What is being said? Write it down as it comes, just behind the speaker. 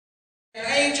The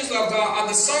angels of God are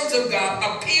the sons of God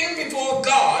appear before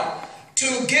God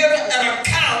to give an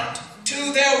account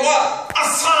to their what?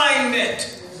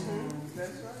 Assignment.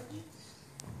 That's right.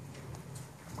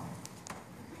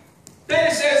 Then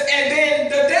it says, and then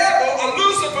the devil, or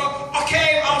Lucifer,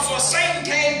 came also, Satan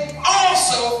came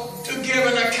also to give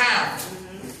an account.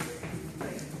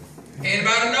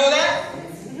 Anybody know that?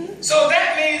 So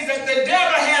that means that the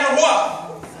devil had a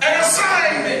what? An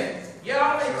assignment.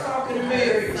 Y'all ain't talking to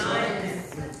me.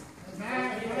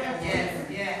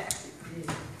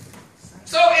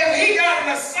 So if he got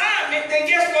an assignment, then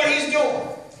guess what he's doing?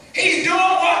 He's doing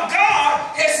what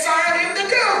God has signed him to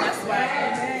do. That's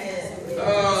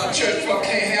right. Church folk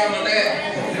can't handle that.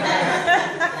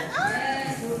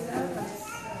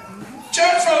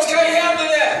 Church folks can't handle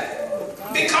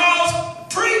that. Because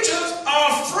preachers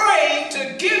are afraid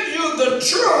to give you the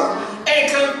truth and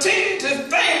continue to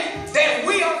think that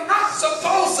we are not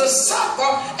supposed to suffer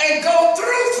and go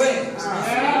through things.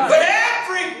 But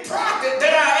every prophet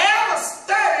that I ever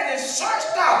studied and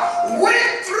searched out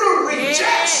went through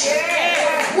rejection,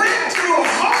 went through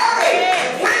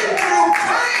heartache, went through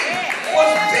pain,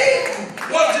 was beaten,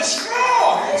 was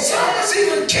destroyed. Some was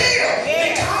even killed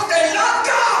because they loved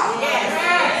God.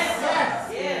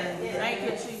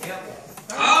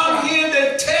 I'm here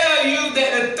to tell you that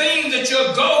the thing that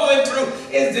you're going through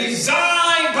is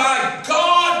designed by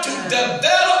God to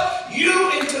develop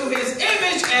you into His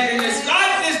image and in His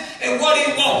likeness and what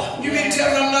He wants. You can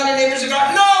tell me I'm not in the image of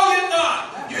God. No, you're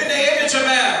not. You're in the image of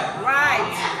Adam. Right.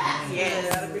 Yes.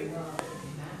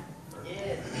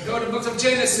 Go to the book of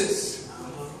Genesis.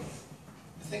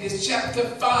 I think it's chapter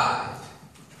 5.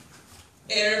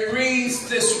 And it reads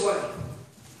this way.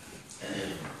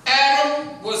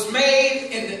 Adam was made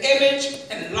in the image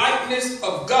and likeness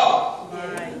of God.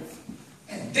 Right.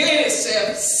 And then it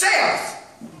says, Seth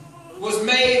was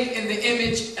made in the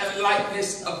image and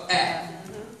likeness of Adam.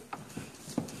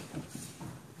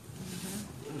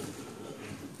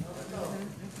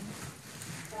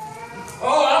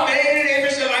 Oh, I'm made in the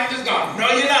image and likeness of God. No,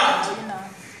 you're not.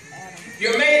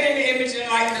 You're made in the image and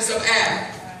likeness of Adam.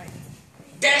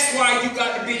 That's why you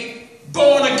got to be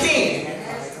born again.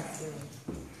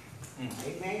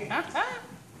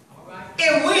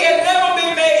 If we had never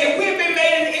been made, if we had been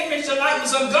made in the image and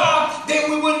likeness of God, then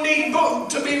we wouldn't need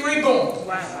to be reborn.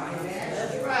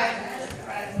 That's right.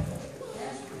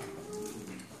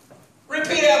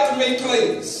 Repeat after me,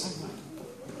 please.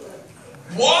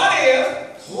 What if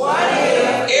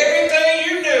everything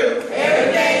you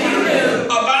knew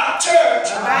about church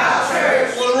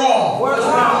was wrong?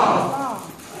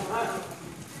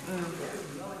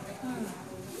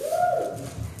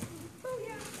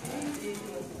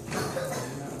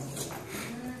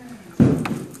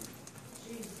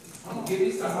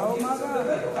 Oh my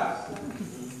God.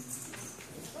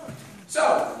 So,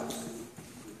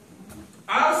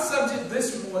 our subject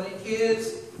this morning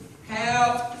is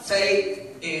have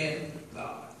faith in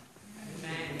God.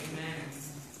 Amen.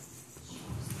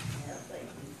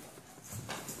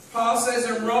 Paul says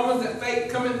in Romans that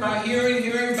faith cometh by hearing,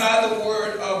 hearing by the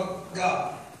word of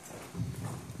God.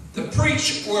 The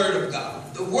preached word of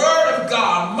God. The word of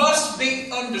God must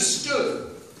be understood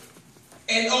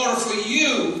in order for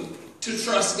you to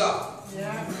trust God.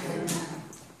 Yeah.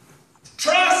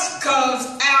 Trust comes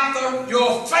after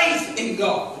your faith in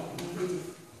God.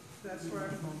 That's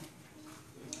right.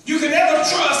 You can never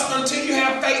trust until you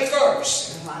have faith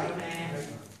first.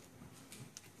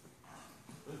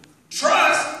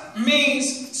 Trust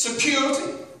means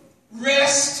security,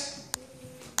 rest,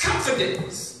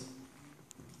 confidence.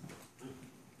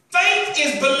 Faith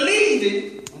is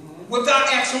believing without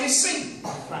actually seeing.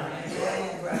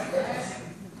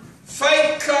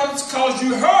 Faith comes because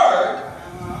you heard,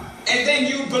 and then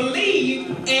you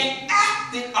believed and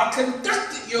acted or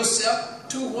conducted yourself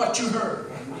to what you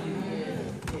heard.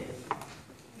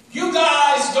 You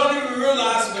guys don't even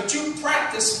realize it, but you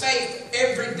practice faith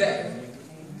every day.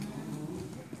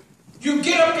 You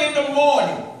get up in the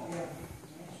morning.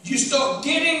 You start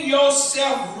getting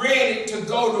yourself ready to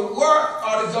go to work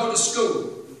or to go to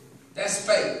school. That's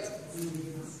faith.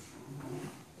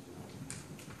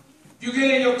 You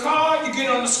get in your car, you get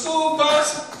on the school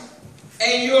bus,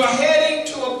 and you're heading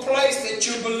to a place that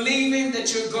you're believing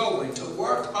that you're going to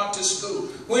work or to school.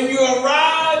 When you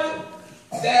arrive,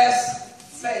 that's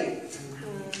faith.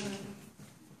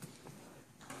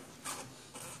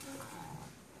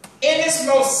 In its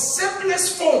most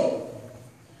simplest form,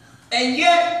 and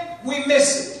yet we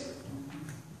miss it.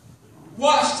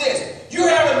 Watch this. You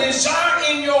have a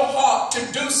desire in your heart to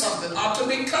do something or to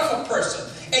become a person,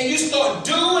 and you start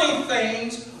doing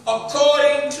things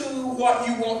according to what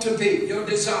you want to be, your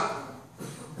desire.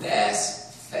 That's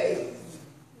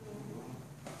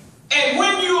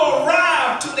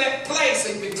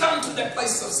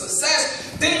habits of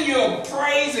success, then you're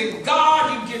praising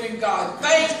God, you're giving God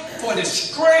thanks for the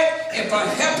strength and for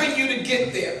helping you to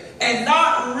get there, and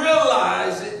not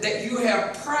realizing that you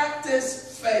have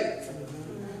practiced faith.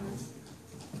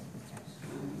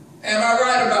 Am I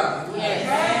right about it?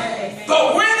 Yes.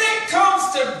 But when it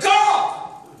comes to God,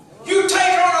 you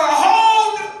take on a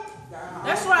whole new.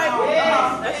 That's right.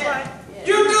 That's right.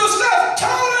 You do stuff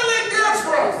totally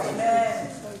different.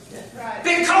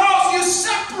 Because you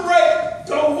separate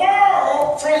the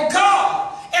world from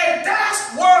God. And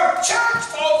that's where church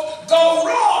folks go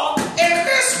wrong and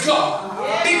miss God.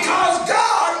 Because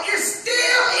God is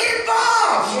still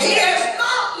involved. He has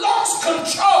not lost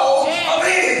control of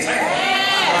anything.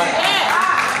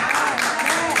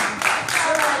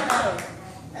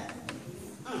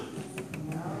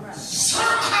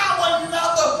 Somehow or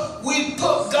another, we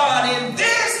put God in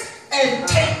this and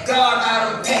take God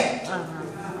out of that.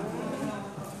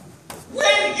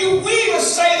 When we will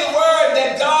say the word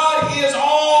that God is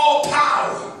all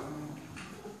power,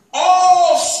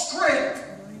 all strength,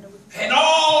 and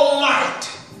all might,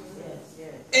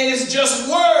 and it's just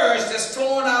words that's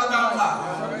flowing out of our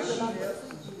mouth.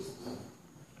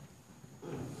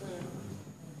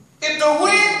 If the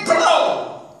wind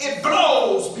blows, it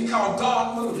blows because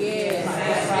God moves.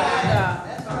 That's right.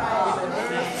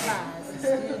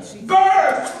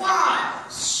 Bird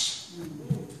flies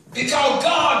because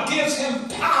God gives him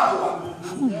power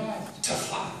to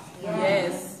fly.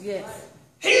 Yes.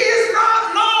 He is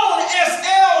not known as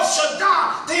El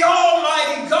Shaddai, the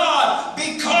Almighty God,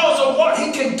 because of what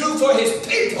he can do for his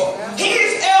people. He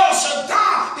is El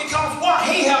Shaddai because what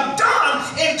he has done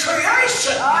in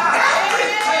creation.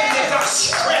 Everything that got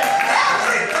strength,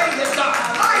 everything that got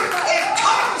life, it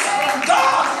comes from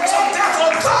God. So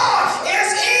therefore God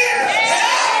is in everything.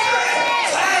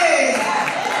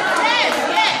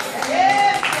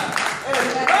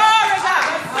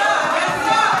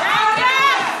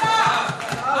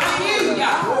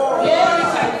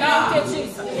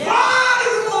 Why do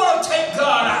you want to take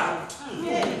God out?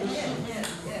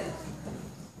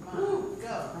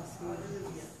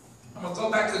 I'm going to go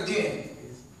back again.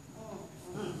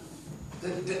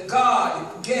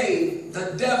 God gave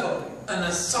the devil an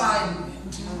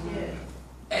assignment.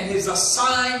 And his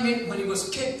assignment when he was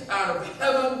kicked out of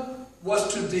heaven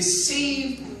was to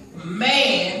deceive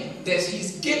man that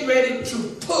he's getting ready to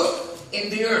put in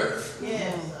the earth.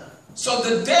 So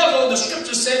the devil, the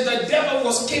scripture said the devil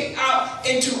was kicked out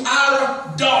into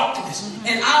outer darkness.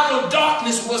 And outer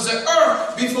darkness was the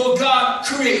earth before God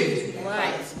created it.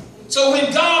 Right. So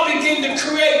when God began to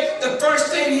create, the first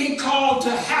thing he called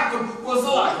to happen was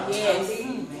light. Yes.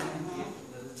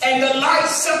 And the light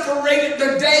separated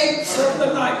the day from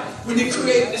the night when he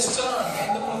created the sun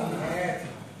and the moon.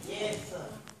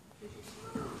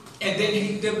 And then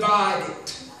he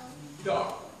divided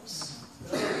darkness.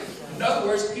 In other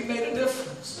words, he made a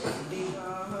difference.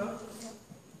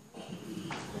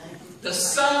 The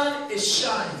sun is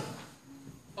shining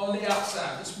on the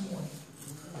outside this morning.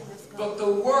 But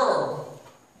the world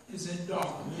is in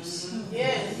darkness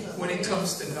when it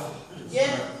comes to God.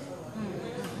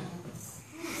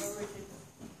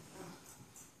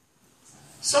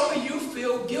 Some of you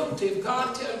feel guilty if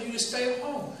God tells you to stay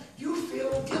home. You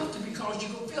feel guilty because you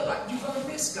feel like you're going to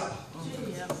miss God.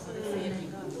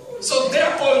 So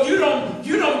therefore, you don't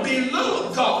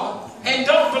belittle God and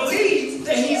don't believe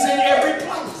that He's in every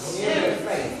place.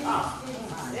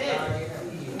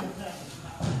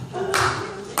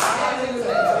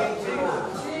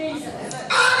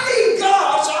 I need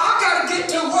God, so I got to get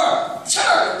to work,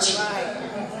 church.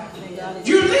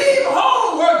 You leave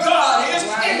home where God is,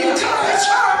 and you come to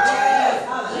church,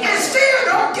 and still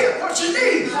don't get what you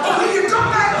need. But when you come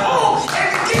back home and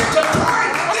begin to pray,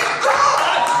 then God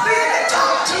begin to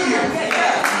talk to you.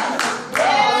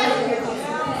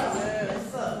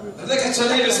 Look at your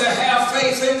neighbor and say, have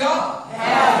faith in God.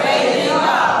 Have faith in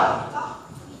God.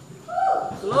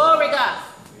 Glory God.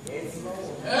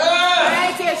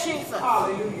 Thank you, Jesus.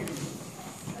 Hallelujah.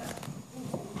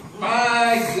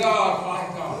 My God, my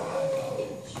God, my God.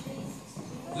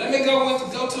 Let me go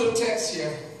to a text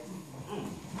here.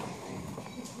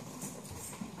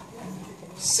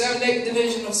 7/8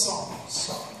 division of Psalms.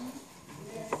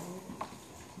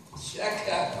 Yes,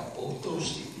 God.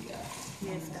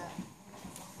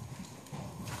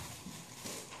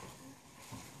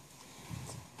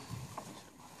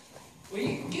 When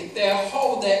you get there,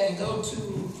 hold that and go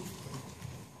to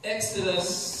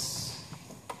Exodus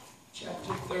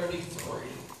chapter 33.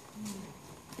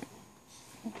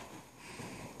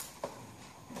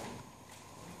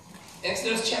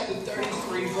 Exodus chapter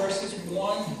 33, verses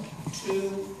 1,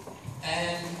 2,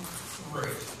 and 3.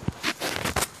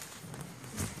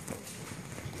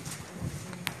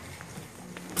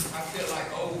 feel like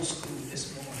old school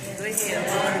this morning. Go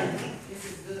ahead. This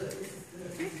is good.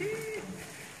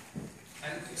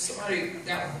 And somebody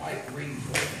got a mic read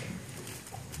for me.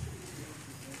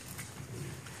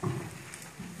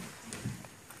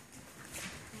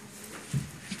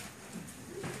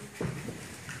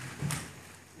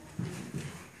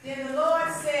 Then the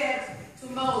Lord said to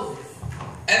Moses.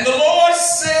 And the Lord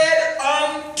said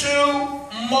unto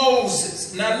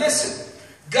Moses. Now listen.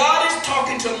 God is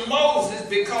talking to Moses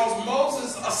because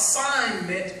Moses'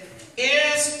 assignment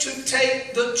is to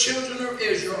take the children of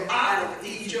Israel out of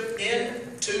Egypt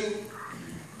into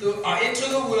the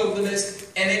wilderness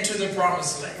and into the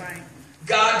promised land. Right.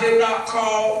 God did not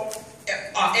call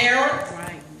Aaron.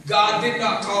 Right. God did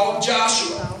not call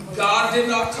Joshua. God did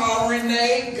not call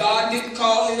Renee. God didn't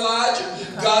call Elijah.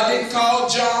 God didn't call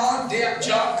John.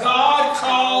 God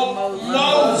called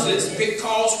Moses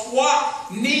because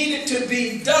what needed to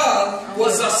be done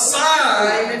was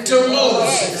assigned to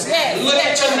Moses. Look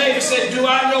at your neighbor and say, do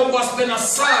I know what's been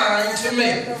assigned to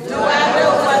me? Do I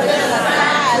know what's been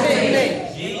assigned to me?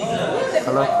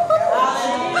 Hello?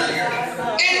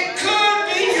 It could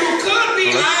be, you could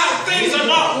be out, things are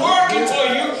not working for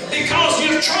you because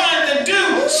you're trying to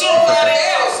do somebody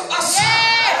else assigned.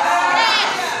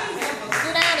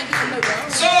 Sit down and get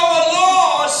moving. So the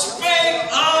Lord spake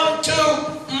unto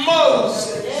Moses.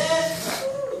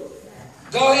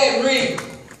 Go ahead, read.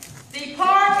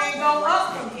 Depart and go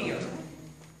up from here.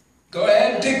 Go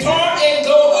ahead. Depart and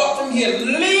go up from here.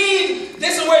 Leave.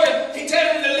 This is where he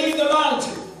tells him to leave the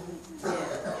mountain.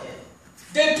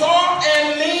 Depart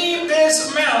and leave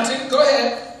this mountain. Go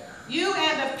ahead. You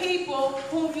and the people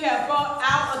whom you have brought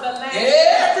out of the land.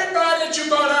 Everybody that you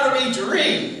brought out of Egypt.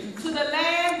 Read. To the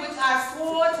land which I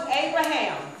swore to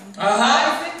Abraham, Uh-huh.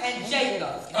 Isaac, and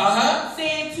Jacob. Uh-huh.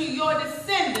 Saying to your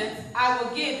descendants, I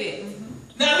will give it.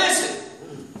 Now listen.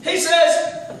 He says,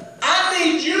 I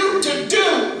need you to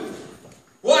do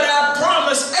what I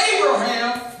promised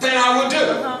Abraham that I would do.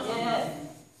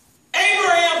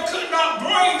 Abraham could not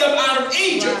bring them out of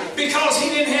Egypt because he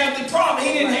didn't have the promise.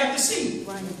 He didn't have the seed.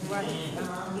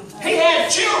 He had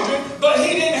children, but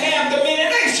he didn't have the many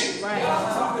nations. Go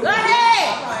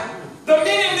ahead. The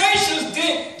many nations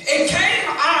it came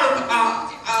out of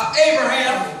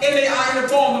Abraham in the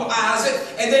form of Isaac,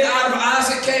 and then out of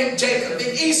Isaac came Jacob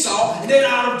and Esau, and then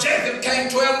out of Jacob came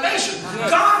 12 nations.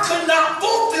 God could not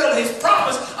fulfill his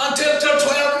promise until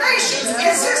 12 nations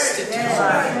existed.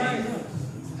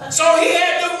 So he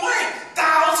had to wait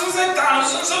thousands and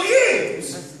thousands of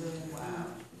years.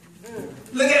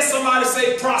 Look at somebody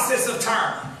say, process of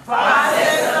time.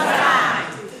 Process of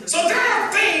time. So there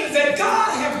are things that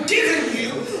God has given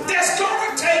you that's going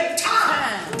to take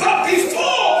time. But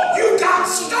before you got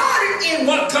started in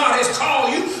what God has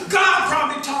called you, God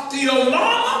probably talked to your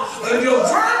mama or your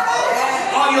grandma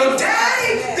or your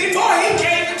daddy before he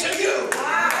gave it to you.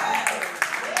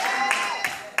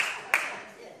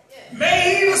 Maybe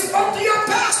he even spoke to your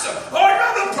pastor or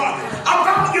another prophet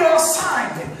about your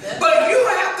assignment. But you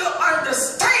have to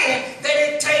understand that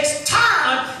it takes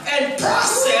time and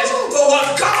process for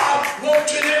what God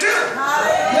wants you to do.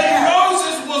 When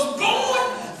Moses was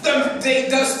born,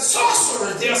 the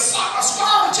sorcerers, the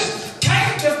astrologers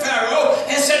came to Pharaoh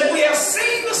and said, we have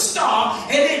seen the star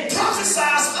and it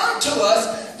prophesies unto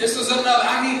us. This is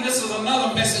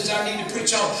another message I need to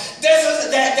preach on. That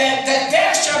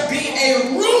there shall be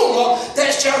a ruler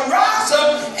that shall rise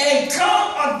up and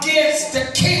come against the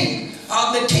king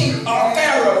or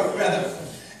Pharaoh rather.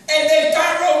 And then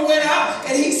Pharaoh went out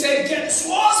and he said, get the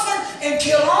swordsman and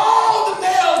kill all the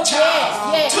male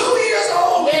child, 2 years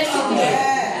old and under.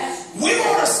 We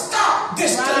want to stop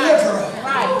this deliverer.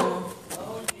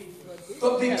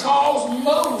 But because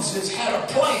Moses had a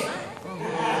plan,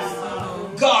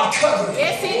 God covered it.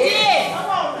 Yes, he did.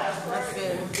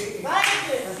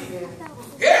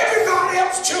 Everybody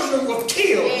else's children were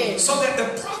killed so that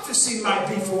the prophecy might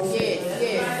be fulfilled.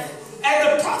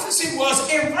 And the prophecy was,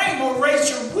 in Ramah raised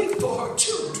your weak for her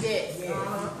children.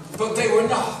 But they were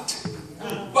not.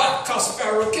 But because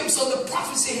Pharaoh killed, so the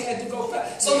prophecy had to go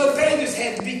back. So the babies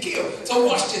had to be killed. So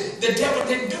watch this. The devil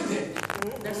didn't do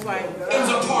that. That's right. It was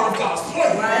a part of God's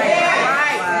plan.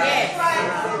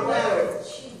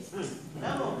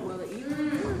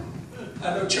 I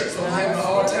know church folks are having a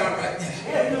hard time right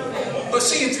now. But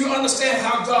see, if you understand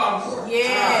how God works.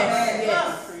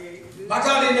 My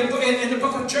God, in the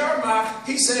book of Jeremiah,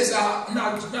 he says,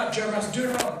 not Jeremiah, it's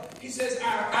Deuteronomy. He says,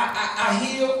 I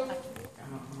heal,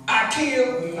 I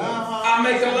kill, I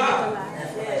make alive.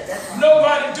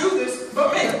 Nobody do this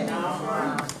but me.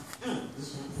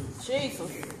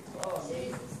 Jesus.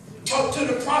 Talk to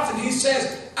the prophet. He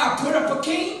says, I put up a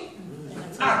king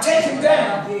I take him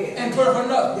down and put him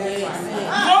another.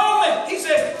 Roman, he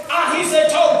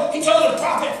told the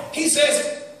prophet, he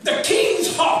says, the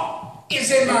king's heart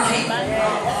is in my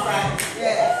hand.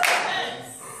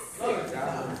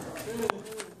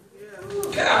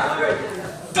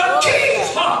 The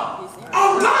king's heart,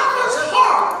 Obama's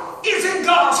heart is in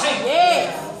God's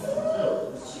hand.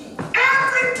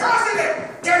 Every president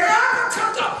that ever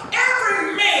comes up,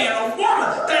 every man or woman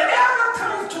that ever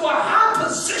comes to a high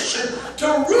position to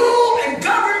rule and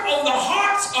govern on the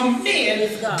hearts of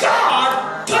men,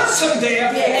 God puts them there,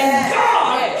 and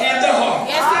God has their heart.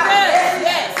 Yes, he does.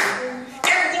 Yes.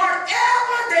 And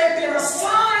whatever they've been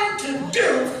assigned to do,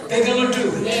 they're going to do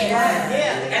it.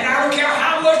 And I don't care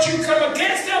how much you come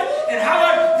against them and how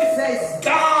much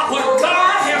what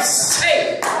God has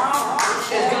said is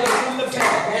going to come to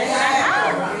pass.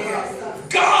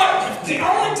 God, the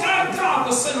only time God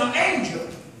will send an angel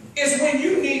is when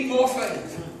you need more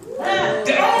faith.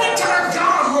 The only time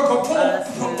God will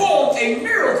perform a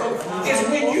miracle is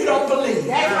when you don't believe.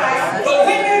 But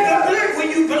when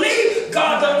you believe,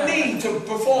 God don't need to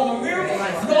perform a miracle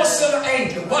nor send an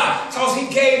angel. Why? Because he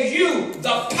gave you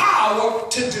the power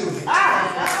to do it.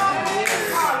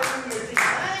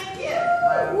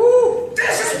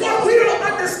 This is what we don't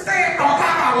understand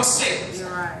about ourselves.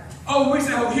 Oh, we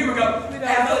say, oh, here we go.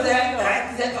 After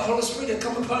that the Holy Spirit will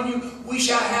come upon you, we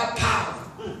shall have power.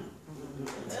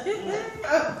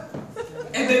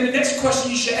 And then the next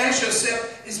question you should ask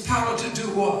yourself is power to do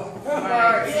what?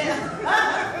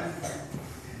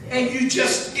 And you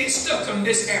just get stuck in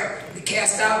this area. To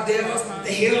cast out devils,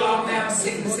 to heal all manner of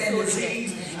sickness and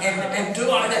disease, and do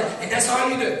all of that. And that's all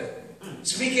you do.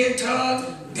 Speak in tongues,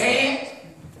 dance,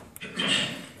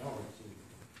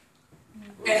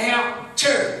 and have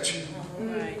church.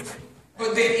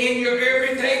 But then in your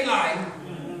everyday life,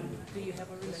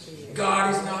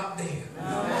 God is not there.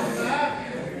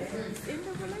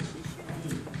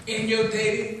 In your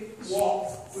daily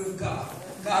walk with God.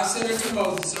 God said it to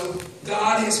Moses. So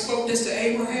God has spoken this to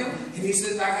Abraham, and he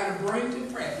says, I got to bring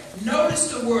to prayer.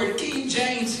 Notice the word, King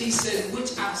James, he said,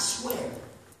 which I swear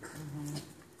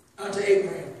unto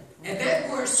Abraham. And that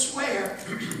word swear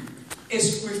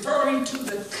is referring to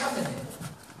the covenant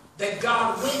that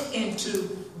God went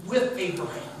into with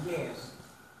Abraham. Yes.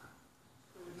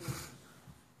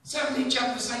 17th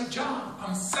chapter of St. John,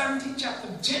 17th chapter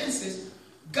of Genesis,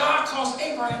 God caused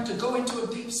Abraham to go into a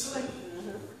deep sleep.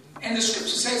 And the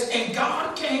scripture says, and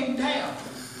God came down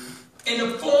in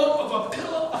the form of a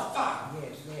pillar of fire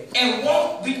and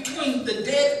walked between the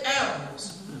dead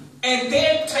animals. And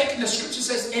then taking the scripture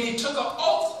says, and he took an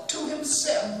oath to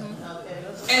himself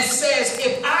and says,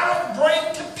 if I don't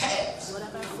bring to pass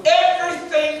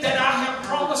everything that I have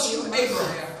promised you,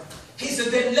 Abraham, he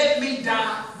said, then let me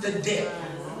die the death.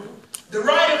 The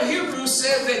writer of Hebrews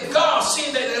says that God,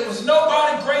 seeing that there was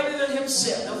nobody greater than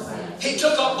himself, he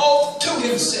took an oath to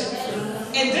himself.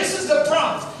 And this is the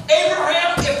promise.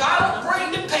 Abraham, if I don't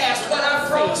bring to pass what I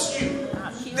promised you,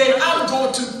 then I'm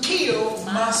going to kill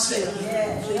myself.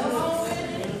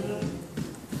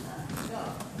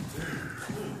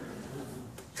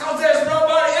 Because there's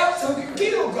nobody else who can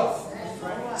kill God.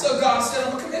 So God said,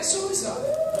 I'm going to commit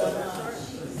suicide.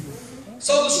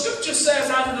 So the scripture says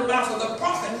out of the mouth of the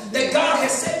prophet that God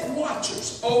has set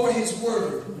watchers over his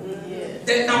word.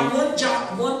 That not one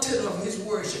jot, one tittle of his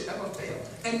word should ever fail.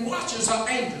 And watchers are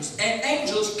angels. And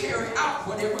angels carry out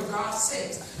whatever God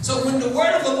says. So when the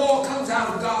word of the Lord comes out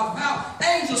of God's mouth,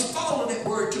 angels follow that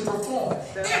word to perform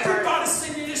it. Everybody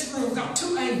sitting in this room got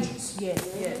two angels.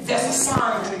 That's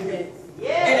assigned to you.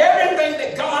 And everything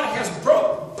that God has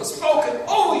spoken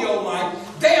over your life,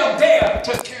 they are there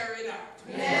to carry it out.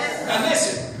 Now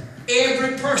listen,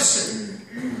 every person,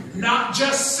 not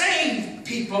just saved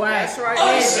people,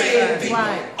 unsaved people,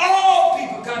 all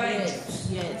people got angels.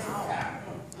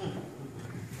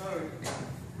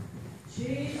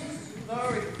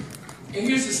 And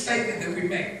here's the statement that we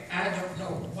make. I don't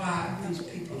know why these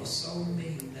people are so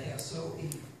mean. They are so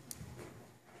evil.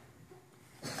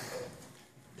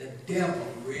 The devil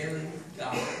really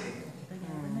got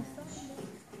them.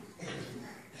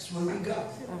 That's where we go.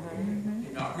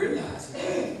 You're not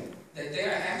realizing that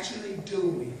they're actually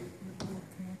doing.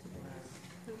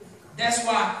 That's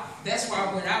why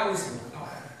when I was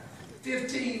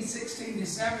 15, 16, and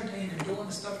 17 and doing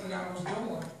the stuff that I was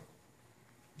doing,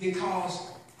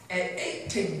 because at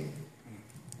 18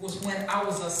 was when I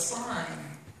was assigned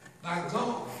by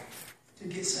God to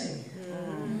get saved.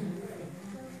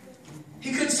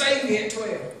 He couldn't save me at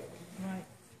 12.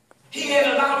 He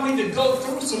had allowed me to go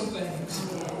through some things.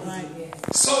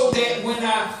 So that when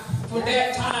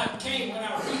that time came, when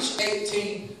I reached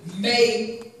 18,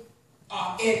 May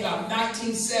in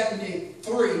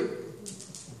 1973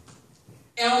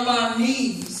 on my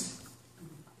knees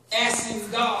asking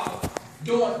God,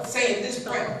 saying this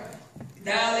prayer.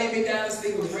 Now lay me down to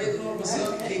sleep, was raising on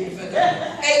myself,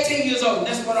 18 years old,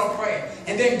 that's what I'm praying.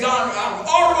 And then God, out of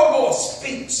audible voice,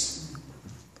 speaks.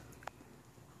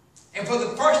 And for the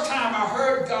first time, I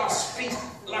heard God speak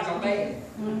like a man.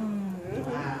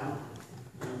 Wow.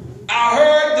 I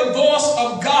heard the voice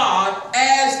of God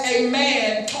as a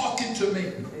man talking to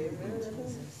me.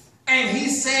 And he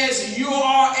says, you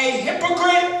are a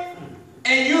hypocrite,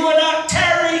 and you will not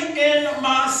tarry in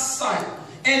my sight.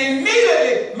 And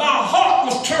immediately my heart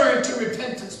was turned to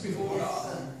repentance before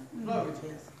God.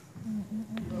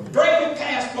 Breaking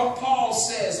past what Paul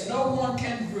says, no one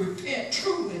can repent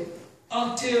truly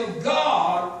until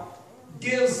God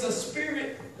gives the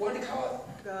Spirit, what do you call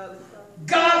it?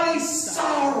 Godly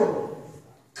sorrow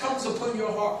comes upon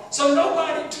your heart. So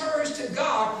nobody turns to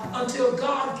God until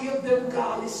God gives them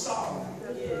godly sorrow.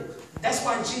 That's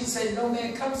why Jesus said, no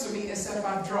man comes to me except if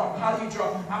I draw. How do you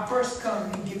draw? I first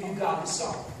come and give you godly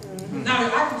sorrow. Now,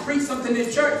 if I can preach something in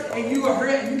church and you are hurt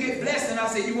and you get blessed, and I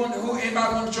say, anybody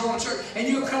want to join the church? And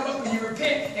you come up and you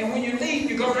repent, and when you leave,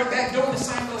 you go right back doing the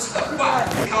same little stuff. Why?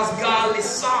 Because godly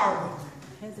sorrow.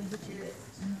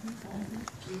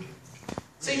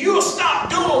 See, you'll stop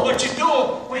doing what you're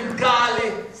doing when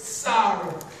godly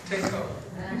sorrow takes over.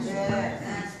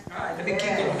 All right, let me keep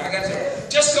going. I got you.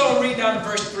 Just go and read down to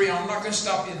verse 3. I'm not going to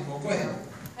stop you anymore. Go ahead.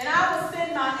 And I will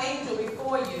send my angel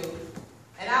before you,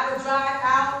 and I will drive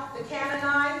out the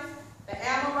Canaanite, the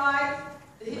Amorite,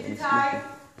 the Hittite,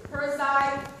 the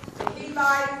Perizzite, the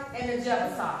Hivite, and the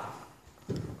Jebusite.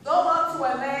 Go up to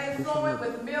a land flowing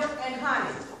with milk and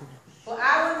honey, for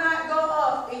I will not go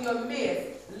up in your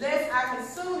midst, lest I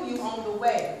consume you on the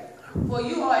way, for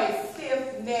you are a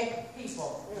stiff-necked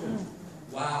people.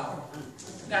 Wow.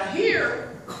 Now here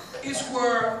is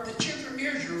where the children of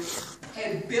Israel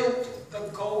had built the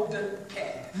golden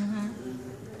calf.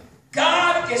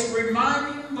 God is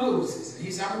reminding Moses, and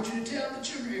he said, I want you to tell the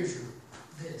children of Israel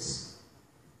this.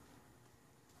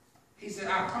 He said,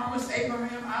 I promised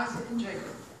Abraham, Isaac, and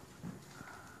Jacob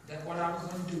that what I was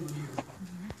going to do with you.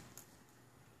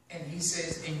 And he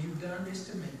says, and you've done this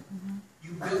to me.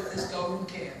 You built this golden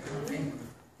calf.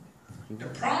 The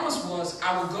promise was,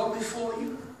 I will go before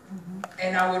you,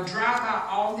 and I will drive out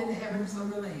all the inhabitants of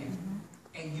the land,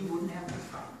 and you wouldn't have to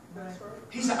fight.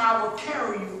 He said, I will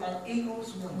carry you on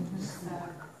eagle's wings.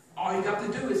 All you got to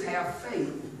do is have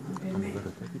faith in me.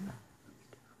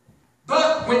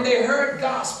 But when they heard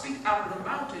God speak out of the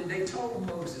mountain, they told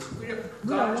Moses,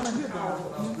 God is too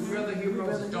powerful for us. We'd rather hear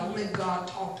Moses. Don't let God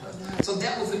talk to us. So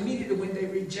that was immediately when they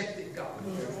rejected God.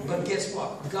 But guess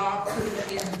what? God put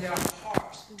it in their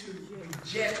hearts to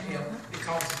reject him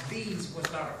because these was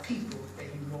not a people that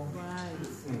he wanted.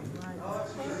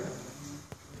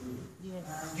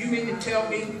 You mean to tell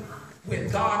me when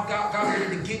God got ready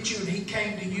to get you and he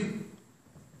came to you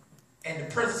and the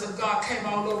presence of God came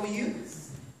all over you?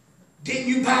 Didn't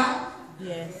you bow?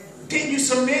 Yes. Didn't you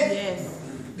submit? Yes.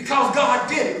 Because God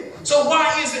did it. So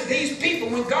why is it these people,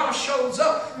 when God shows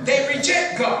up, they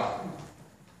reject God?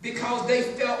 Because they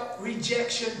felt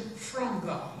rejection from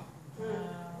God.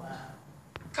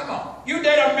 Come on. You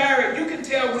that are married, you can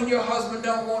tell when your husband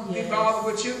don't want to be bothered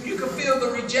with you. You can feel the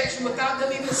rejection without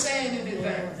them even saying anything.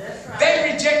 That's right. They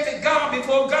rejected God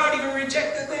before God even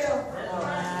rejected them.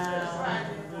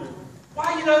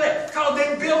 Why you know that? Because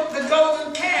they built the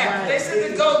golden calf. Right. They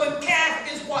said the golden calf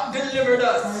is what delivered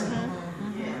us.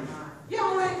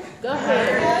 Y'all right? Go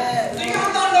ahead. Do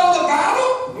y'all not know the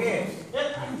Bible? Yes.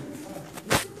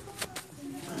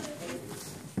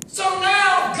 So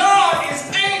now God is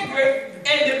angry.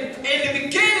 And in the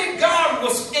beginning, God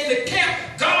was in the camp.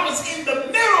 God was in the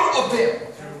middle of them.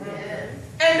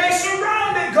 And they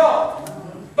surrounded God.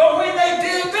 But when they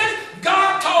did this,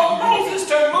 God told Moses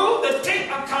to move the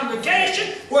tent of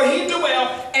congregation where he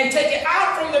dwelt and take it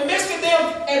out from the midst of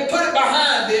them and put it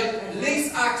behind them,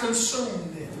 lest I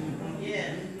consume them.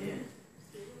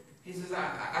 He says,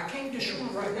 I can't destroy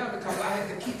right now because I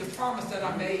have to keep the promise that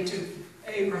I made to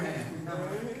Abraham,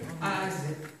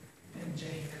 Isaac, and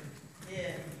Jacob.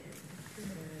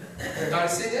 Everybody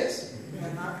see this?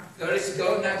 Let's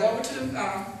go now. Go over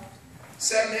to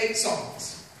 7 8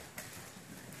 Songs.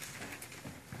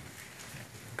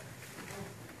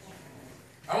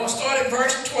 I want to start at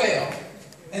verse 12,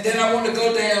 and then I want to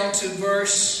go down to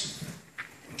verse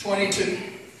 22,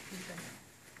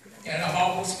 and I'm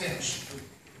almost finished.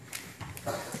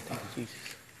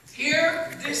 Here,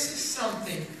 this is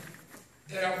something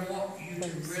that I want you to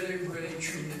really, really,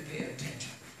 truly pay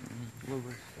attention.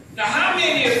 Now, how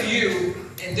many of you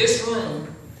in this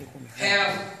room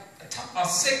have a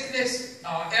sickness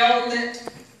or ailment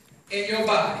in your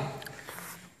body.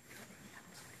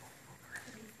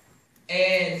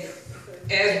 And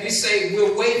as we say,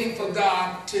 we're waiting for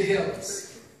God to heal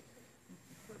us.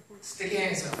 Stick your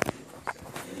hands up.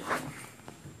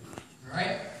 All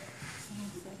right?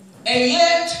 And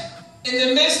yet, in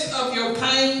the midst of your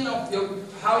pain, of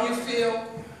how you feel,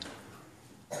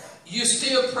 you're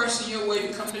still pressing your way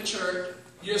to come to church.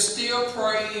 You're still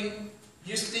praying.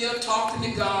 You're still talking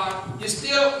to God. You're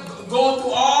still going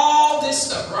through all this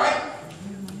stuff, right?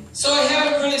 So it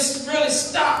hasn't really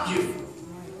stopped you.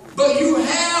 But you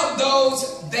have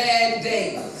those bad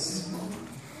days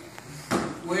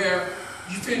where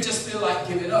you just feel like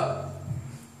giving up.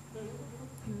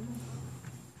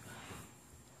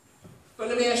 But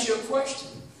let me ask you a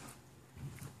question.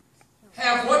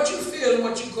 Have what you feel and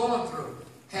what you're going through,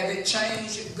 have it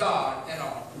changed God at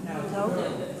all?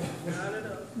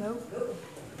 No.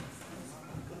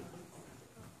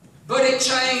 But it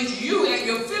changed you and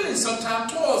your feelings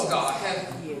sometimes towards God,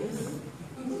 hasn't it? Yes.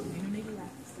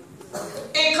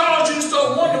 It caused you to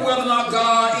start wondering whether or not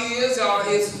God is or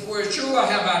is where it's true or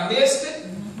have I missed it.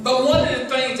 But one of the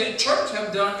things that church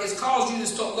have done is caused you to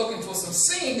start looking for some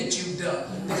sin that you've done.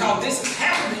 Because this has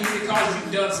happened to you because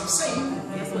you've done some sin.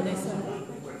 That's what they say.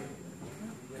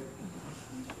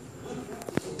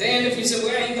 Then if you say,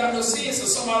 well, I ain't got no sin, so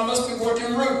somebody must be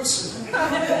working roots.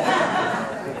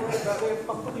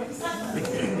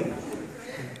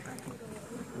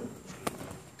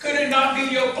 Could it not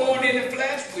be your thorn in the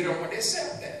flesh? We don't want to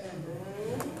accept that.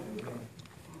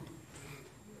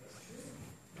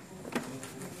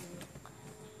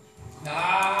 No.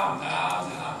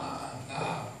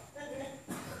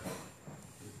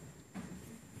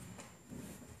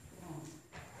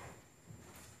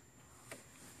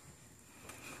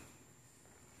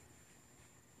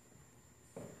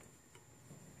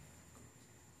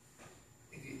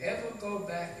 If you ever go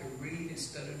back and read and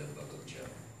study the book of Job,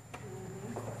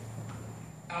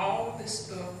 all the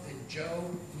stuff that Job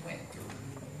went through,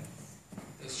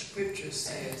 the scripture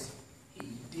says he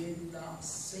did not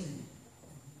sin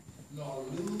nor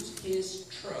lose his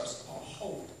trust or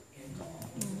hope in God.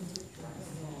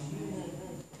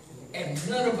 And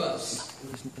none of us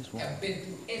have been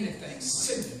through anything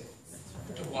similar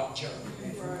to what Job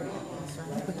did.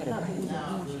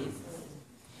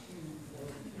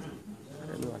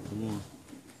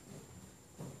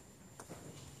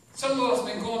 Some of us have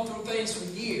been going through things for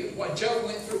years. What Job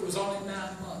went through was only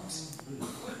 9 months.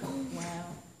 Wow.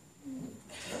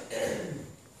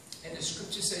 And the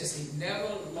scripture says he never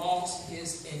lost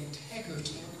his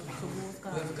integrity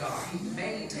with God. He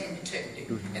maintained integrity.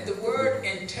 And the word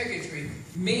integrity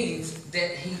means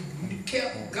that he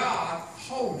kept God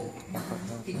holy.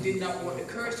 He did not want to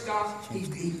curse God.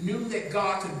 He knew that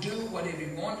God could do whatever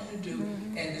he wanted to do.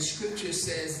 And the scripture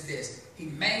says this. He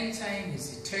maintained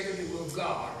his integrity with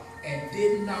God and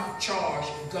did not charge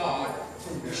God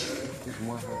foolishly.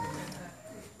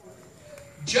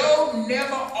 Job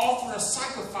never offered a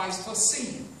sacrifice for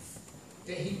sin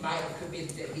that he might have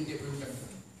committed that he didn't remember.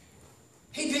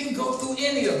 He didn't go through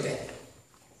any of that.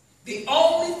 The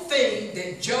only thing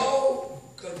that Job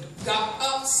got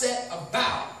upset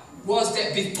about was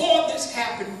that before this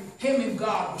happened, him and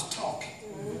God was talking.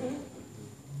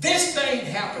 This thing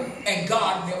happened and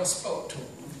God never spoke to him.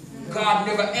 God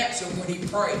never answered when he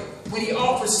prayed. When he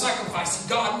offered sacrifice,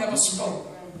 God never spoke.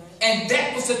 And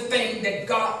that was the thing that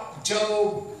got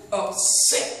Job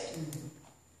upset.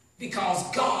 Because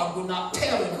God would not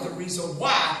tell him the reason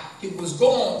why he was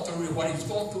going through what he was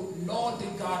going through, nor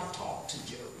did God talk to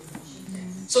Job.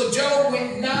 So Job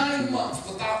went 9 months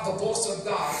without the voice of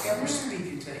God ever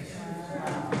speaking to him.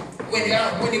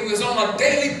 When he was on a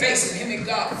daily basis, him and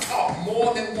God talked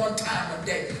more than one time a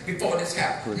day before this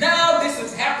happened. Now this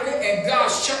is happening and God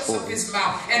shuts up his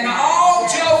mouth. And all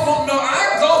Job won't know,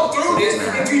 I go through this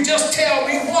if you just tell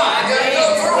me why I got to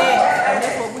go through it.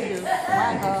 That's what we do.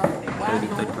 Why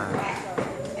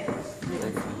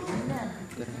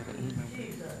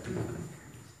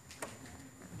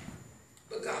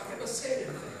But God never said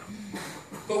anything.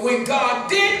 But when God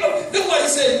did, look what he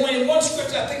said. When in one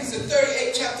scripture, I think it's the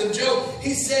 38th chapter of Job,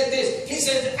 he said this. He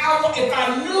said, if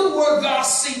I knew where God's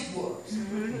seat was,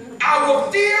 I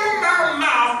will fill my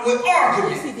mouth with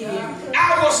argument.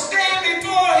 I will stand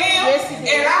before him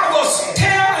and I will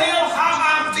tell him how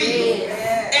I feel.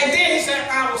 And then he said,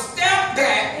 I will step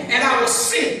back and I will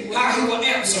see how he will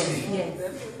answer me.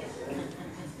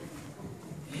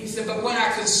 He said, but when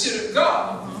I considered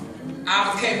God,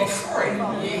 I became afraid.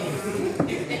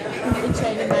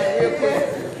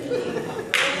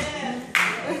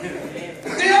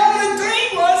 The only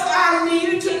thing was I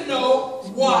needed to know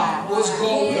what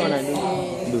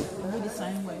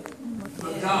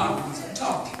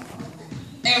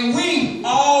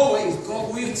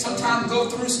sometimes go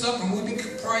through stuff and we be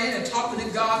praying and talking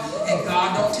to God, and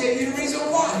God don't tell you the reason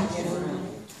why.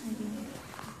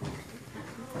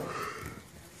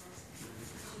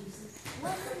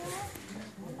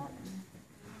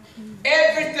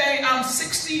 Everything, I'm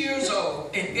 60 years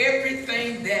old, and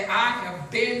everything that I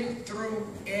have been through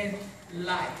in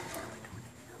life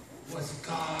was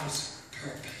God's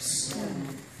purpose.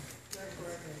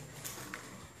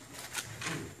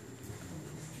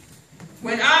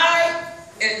 When I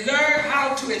had learned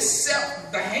how to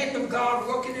accept the hand of God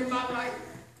working in my life,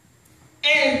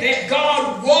 and that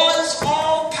God was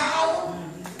all power,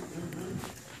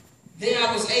 then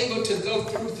I was able to go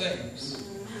through things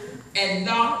and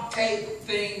not take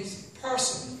things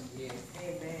personally,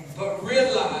 but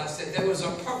realize that there was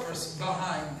a purpose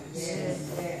behind this.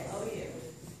 Oh, yeah.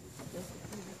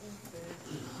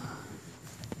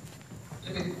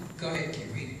 Let me go ahead and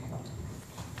keep reading.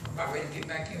 I'm about ready to get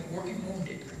back in working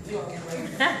wounded.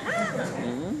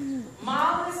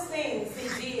 Marvelous things he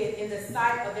did in the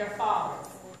sight of their fathers,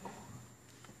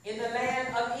 in the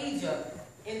land of Egypt,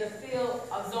 in the field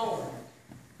of Zoan.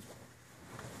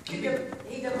 He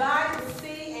divided the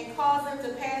sea and caused them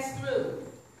to pass through.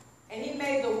 And he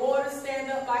made the water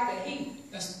stand up like a heap.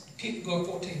 Let's keep going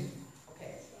 14.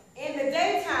 Okay. In the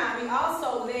daytime, he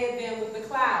also led them with the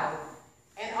cloud,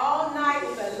 and all night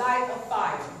with a light of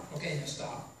fire. Okay, now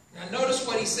stop. Now notice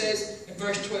what he says in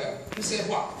verse 12. He said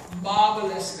what?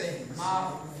 Marvelous things.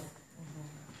 Marvelous.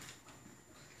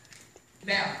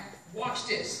 Now, watch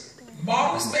this.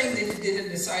 Marvelous things that he did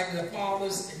in the sight of the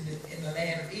fathers in the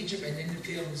land of Egypt and in the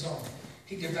field of Zoan.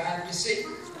 He divided the sea.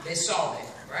 They saw that,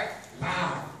 right?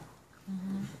 Wow.